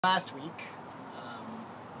Last week,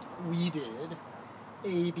 we did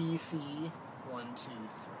ABC123.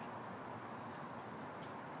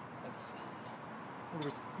 Let's see.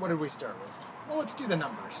 What did we start with? Well, let's do the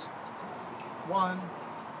numbers. 1,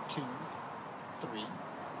 2, 3,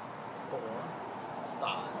 4,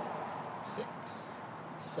 5, 6,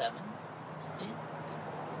 7, 8,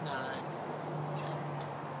 9, 10.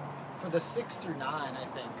 For the 6 through 9, I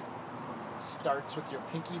think, starts with your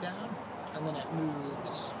pinky down, and then it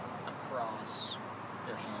moves across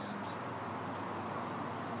your hand.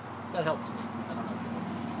 That helped me. I don't know if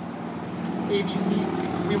it helped.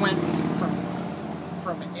 ABC, we went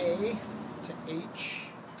from A to H.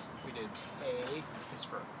 We did A is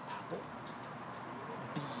for apple,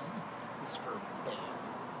 B is for bear,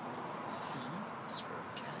 C is for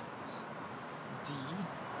cat, D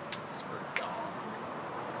is for dog,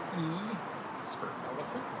 E is for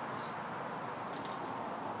elephant,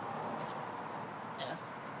 F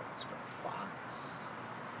is for fox,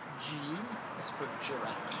 G is for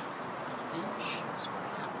giraffe, and H is for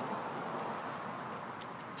apple.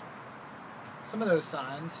 Some of those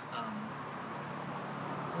signs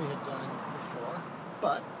we had done before,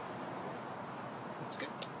 but it's good.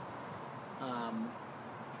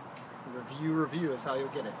 Review is how you'll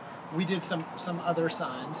get it. We did some other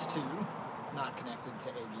signs too, not connected to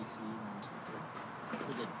ABC 1, 2, 3.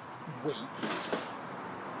 We did weights,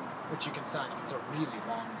 which you can sign if it's a really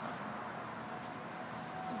long time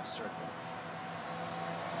in a circle.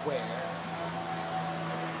 Where,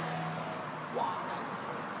 why,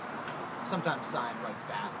 sometimes signed like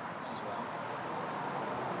that as well.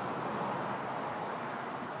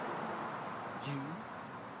 You,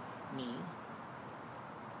 me,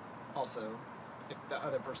 also, if the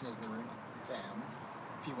other person is in the room, them.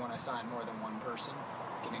 If you want to assign more than one person,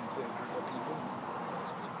 you can include a group of people.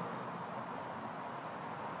 Those people.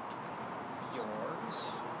 Yours,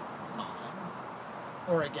 mine.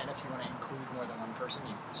 Or again, if you want to include more than one person,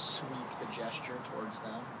 you sweep the gesture towards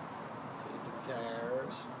them. So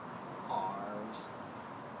theirs, ours.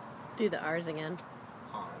 Do the R's again.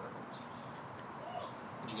 Ours.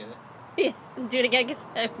 Did you get it? Do it again because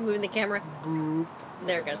I'm moving the camera. Boop.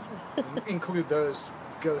 There it goes. Include those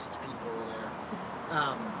ghost people there.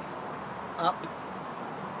 Up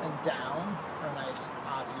and down are nice,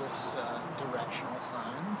 obvious directional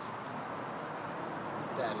signs.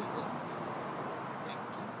 That is it.